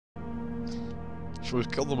She's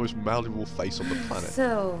got the most malleable face on the planet.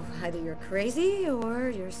 So, either you're crazy or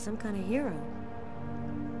you're some kind of hero.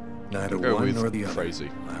 Neither Go one with nor the other. crazy.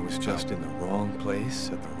 I was just in the wrong place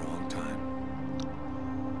at the wrong time.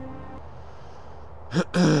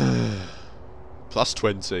 Plus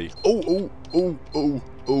 20. Oh.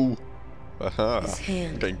 Aha. His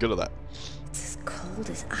hand. I'm getting good at that. It's as cold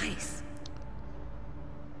as ice.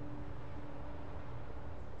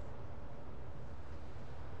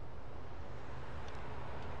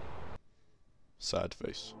 Sad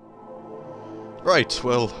face. Right,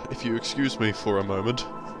 well, if you excuse me for a moment.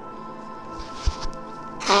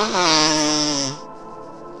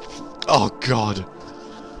 Oh, God.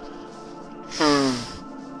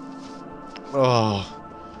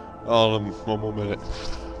 One more minute.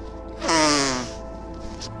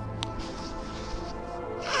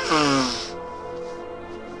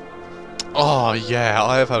 Oh, yeah,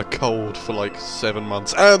 I have had a cold for like 7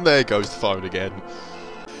 months, and there goes the phone again.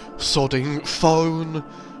 Sodding phone,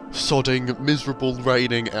 sodding miserable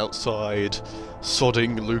raining outside,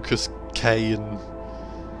 sodding Lucas Kane,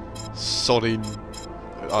 sodding...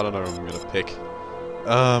 I don't know what I'm gonna pick.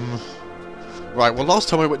 Right, well last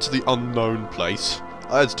time I went to the unknown place,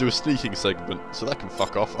 I had to do a sneaking segment, so that can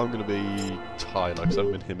fuck off. I'm gonna be Tyler, because I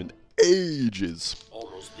haven't been him in ages.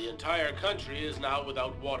 Almost the entire country is now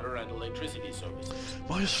without water and electricity services.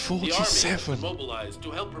 Minus The army has 47. been mobilized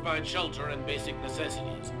to help provide shelter and basic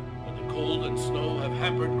necessities, but the cold and snow have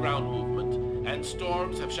hampered ground movement, and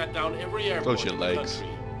storms have shut down every airport Close your in the legs.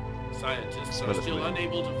 country. Scientists Smell are it, still man.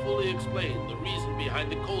 unable to fully explain the reason behind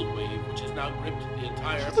the cold wave which has now gripped the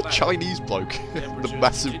entire The planet. Chinese bloke. the Temperatures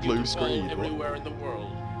massive continue blue to fall screen. everywhere in the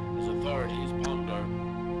world as authorities ponder.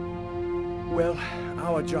 Well,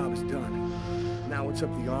 our job is done. Now it's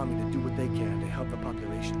up to the army to do what they can to help the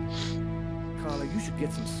population. Carla, you should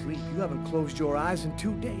get some sleep. You haven't closed your eyes in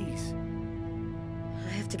 2 days.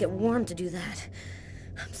 I have to get warm to do that.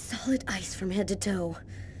 I'm solid ice from head to toe.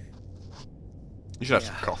 You should have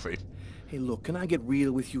Yeah. some coffee. Hey, look, can I get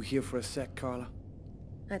real with you here for a sec, Carla?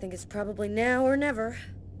 I think it's probably now or never.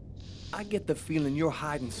 I get the feeling you're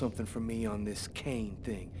hiding something from me on this Kane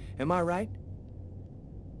thing. Am I right?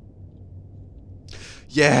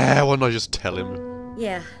 Yeah, why don't I just tell him?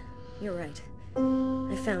 Yeah, you're right.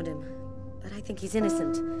 I found him, but I think he's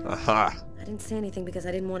innocent. Aha. I didn't say anything because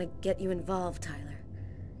I didn't want to get you involved, Tyler.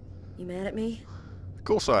 You mad at me? Of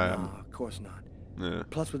course I am. No, of course not. Yeah.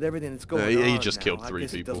 Plus, with everything that's going he on just now, killed I 3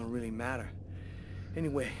 guess people. It doesn't really matter.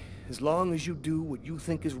 Anyway, as long as you do what you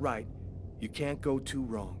think is right, you can't go too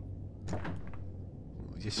wrong.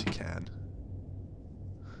 Yes, you can.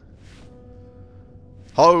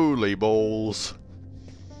 Holy balls.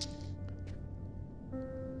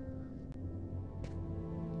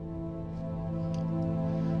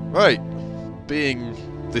 Right. Being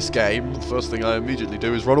this game, the first thing I immediately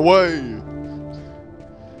do is run away.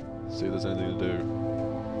 See if there's anything to do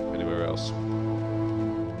anywhere else.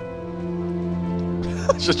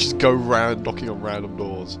 Just go round knocking on random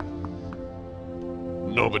doors.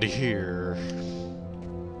 Nobody here.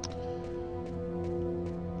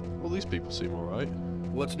 Well, these people seem alright.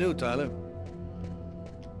 What's new, Tyler?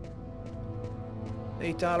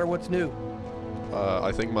 Hey, Tyler, what's new?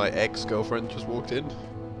 I think my ex-girlfriend just walked in.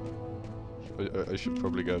 I should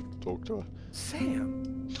probably go talk to her.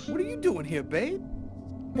 Sam, what are you doing here, babe?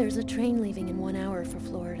 There's a train leaving in 1 hour for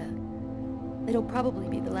Florida. It'll probably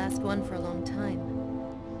be the last one for a long time.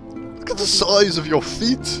 Look at the size of your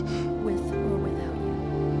feet! With or without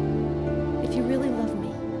you. If you really love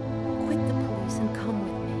me, quit the police and come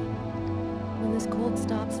with me. When this cold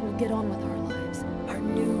stops, we'll get on with our lives. Our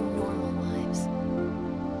new normal lives.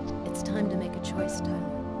 It's time to make a choice,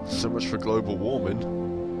 Tyler. So much for global warming.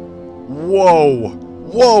 Whoa!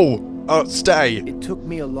 Whoa! Stay! It took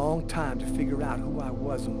me a long time to figure out who I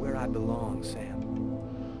was and where I belong, Sam.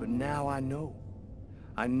 But now I know.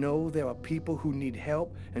 I know there are people who need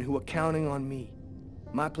help and who are counting on me.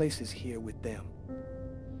 My place is here with them.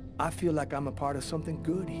 I feel like I'm a part of something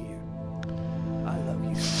good here. I love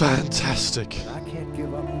you. Fantastic. I can't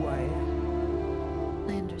give up who I am.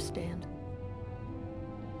 I understand.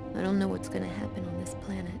 I don't know what's gonna happen on this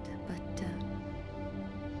planet, but,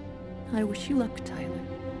 I wish you luck, Tyler.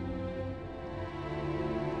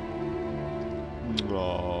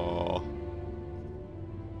 Aww.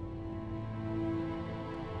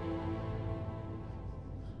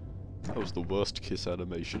 That was the worst kiss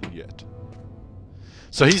animation yet.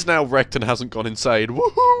 So he's now wrecked and hasn't gone insane.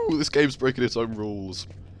 Woohoo! This game's breaking its own rules.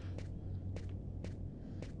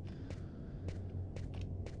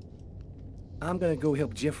 I'm gonna go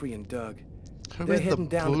help Jeffrey and Doug. Who They're in the heading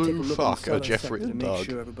down to take a blue look fuck at are the southern Jeffrey sector and to make Doug?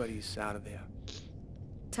 sure everybody's out of there.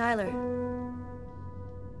 Tyler,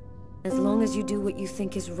 As long as you do what you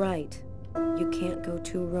think is right, you can't go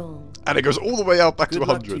too wrong. And it goes all the way out back Good to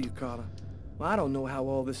luck to 100. you, Carter. Well, I don't know how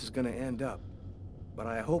all this is gonna end up, but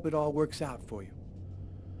I hope it all works out for you.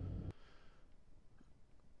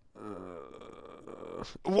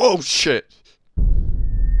 Whoa, shit!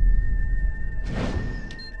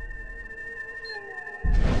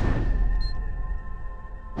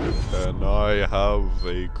 Can I have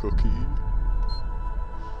a cookie?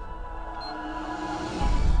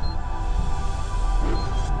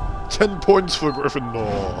 Ten points for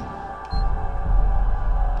Gryffindor.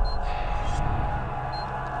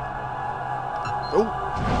 Oh.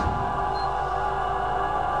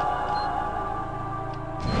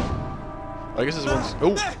 I guess this one's.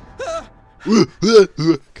 Oh!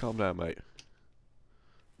 Calm down, mate.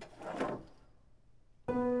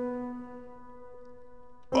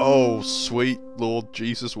 Oh, sweet Lord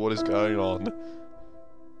Jesus, what is going on?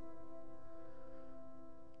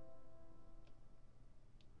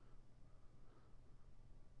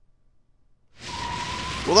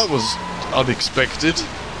 Well, that was unexpected.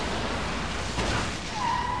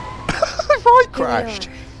 Right, crashed.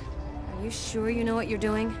 Are you sure you know what you're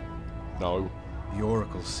doing? No. The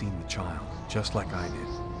Oracle's seen the child, just like I did.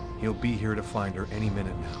 He'll be here to find her any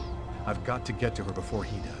minute now. I've got to get to her before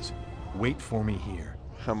he does. Wait for me here.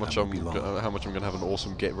 How much I'm gonna have an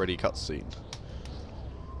awesome get ready cutscene.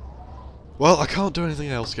 Well, I can't do anything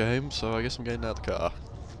else, game, so I guess I'm getting out of the car.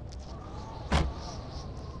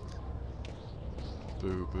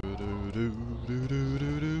 Boo boo doo doo doo doo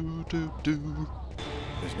doo doo doo.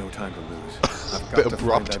 There's no time to lose. I've Bit got to find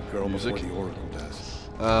abrupt that girl music. before the Oracle does.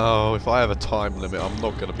 Oh, if I have a time limit, I'm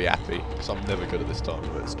not gonna be happy, because I'm never good at this time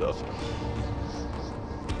limit stuff.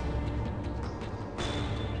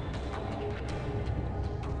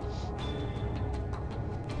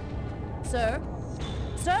 Sir?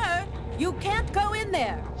 Sir? You can't go in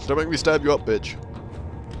there! Don't make me stab you up, bitch.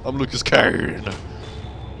 I'm Lucas Kane.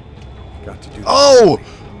 Got to do Oh! that.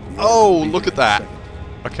 Oh, Be look here at in a that. second.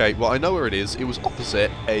 Okay, well I know where it is. It was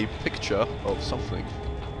opposite a picture of something.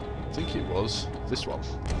 I think it was this one.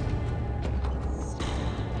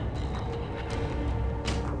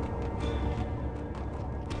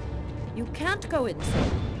 You can't go in,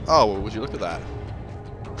 sir. Oh, well, would you look at that?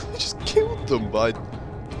 I just killed them by...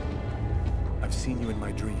 I've seen you in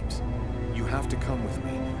my dreams. You have to come with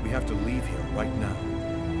me. We have to leave here right now.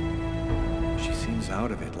 She seems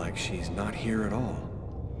out of it, like she's not here at all.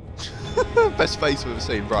 Best face I've ever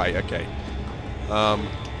seen. Right, okay.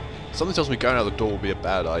 Something tells me going out the door would be a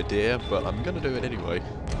bad idea, but I'm gonna do it anyway.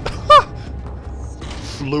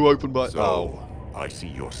 Flew open by... So, I see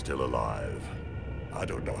you're still alive. I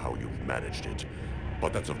don't know how you've managed it,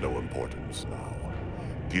 but that's of no importance now.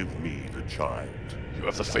 Give me the child. You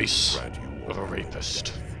have the face Grant you of a all rapist.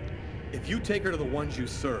 death. If you take her to the ones you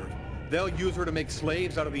serve, they'll use her to make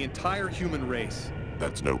slaves out of the entire human race.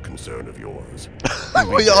 That's no concern of yours.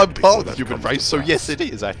 Well, yeah, I'm part of the human race, so yes it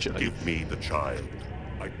is, actually. Give me the child.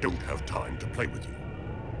 I don't have time to play with you.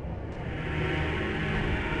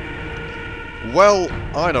 Well,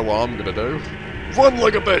 I know what I'm gonna do. Run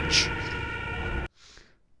like a bitch!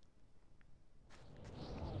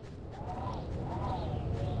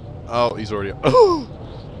 Oh, he's already...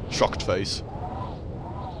 Shocked face.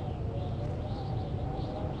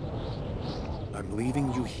 I'm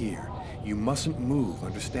leaving you here. You mustn't move,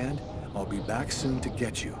 understand? I'll be back soon to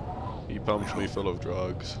get you. He pumped me full of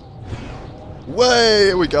drugs. Way,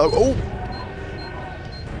 here we go. Oh!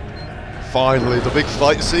 Finally, the big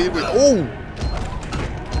fight scene with... Oh!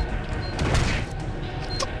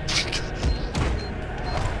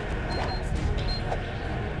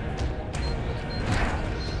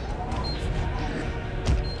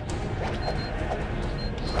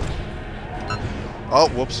 Oh,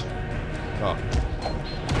 whoops. Oh.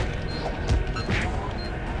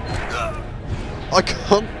 I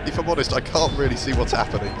can't, if I'm honest, I can't really see what's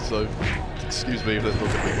happening, so excuse me if there's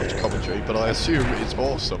not going to be much commentary, but I assume it's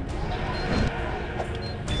awesome.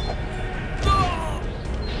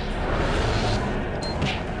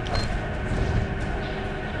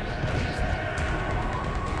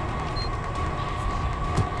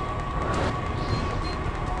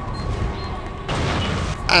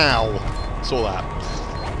 Ow! Saw that.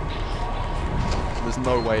 There's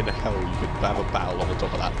no way in hell you could have a barrel on the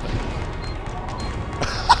top of that thing.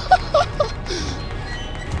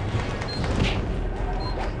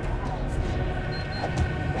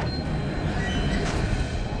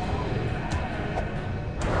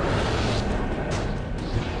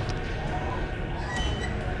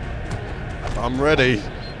 I'm ready.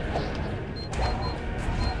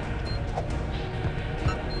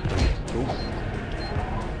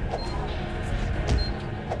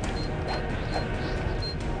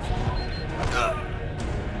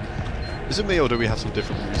 Is it me, or do we have some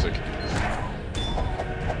different music?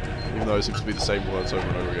 Even though it seems to be the same words over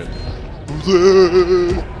and over again. Who's there?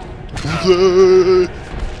 Who's there?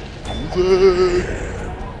 Who's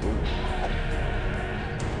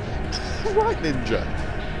there? Right, ninja.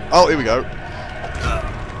 Oh, here we go.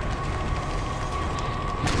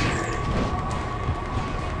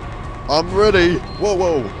 I'm ready. Whoa,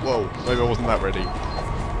 whoa, whoa. Maybe I wasn't that ready.